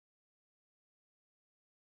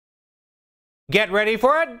Get ready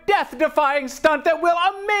for a death-defying stunt that will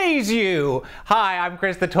amaze you! Hi, I'm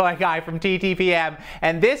Chris the Toy Guy from TTPM,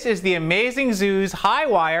 and this is the Amazing Zhus High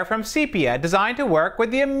Wire from Cepia, designed to work with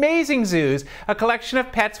the Amazing Zhus, a collection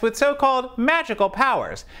of pets with so-called magical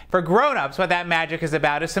powers. For grown-ups, what that magic is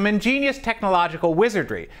about is some ingenious technological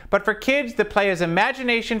wizardry. But for kids, the play is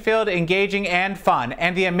imagination-filled, engaging, and fun,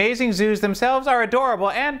 and the Amazing Zhus themselves are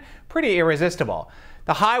adorable and pretty irresistible.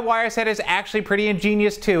 The high wire set is actually pretty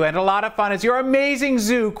ingenious too, and a lot of fun as your amazing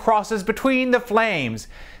zoo crosses between the flames.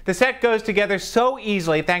 The set goes together so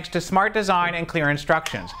easily thanks to smart design and clear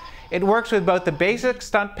instructions. It works with both the basic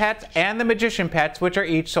stunt pets and the magician pets, which are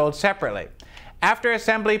each sold separately. After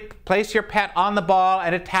assembly, place your pet on the ball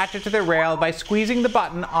and attach it to the rail by squeezing the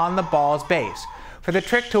button on the ball's base. For the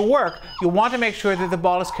trick to work, you'll want to make sure that the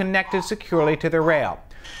ball is connected securely to the rail.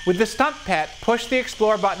 With the Stunt Pet, push the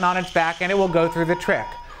Explore button on its back and it will go through the trick.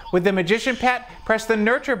 With the Magician Pet, press the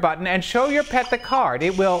Nurture button and show your pet the card.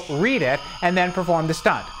 It will read it and then perform the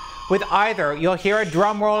stunt. With either, you'll hear a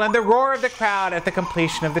drum roll and the roar of the crowd at the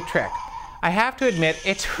completion of the trick. I have to admit,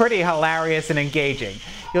 it's pretty hilarious and engaging.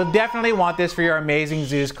 You'll definitely want this for your Amazing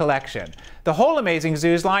Zhus collection. The whole Amazing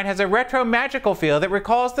Zhus line has a retro magical feel that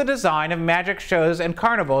recalls the design of magic shows and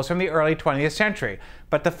carnivals from the early 20th century,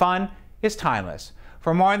 but the fun is timeless.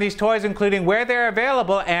 For more on these toys, including where they're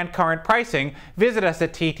available and current pricing, visit us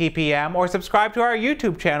at TTPM or subscribe to our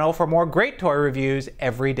YouTube channel for more great toy reviews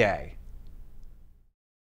every day.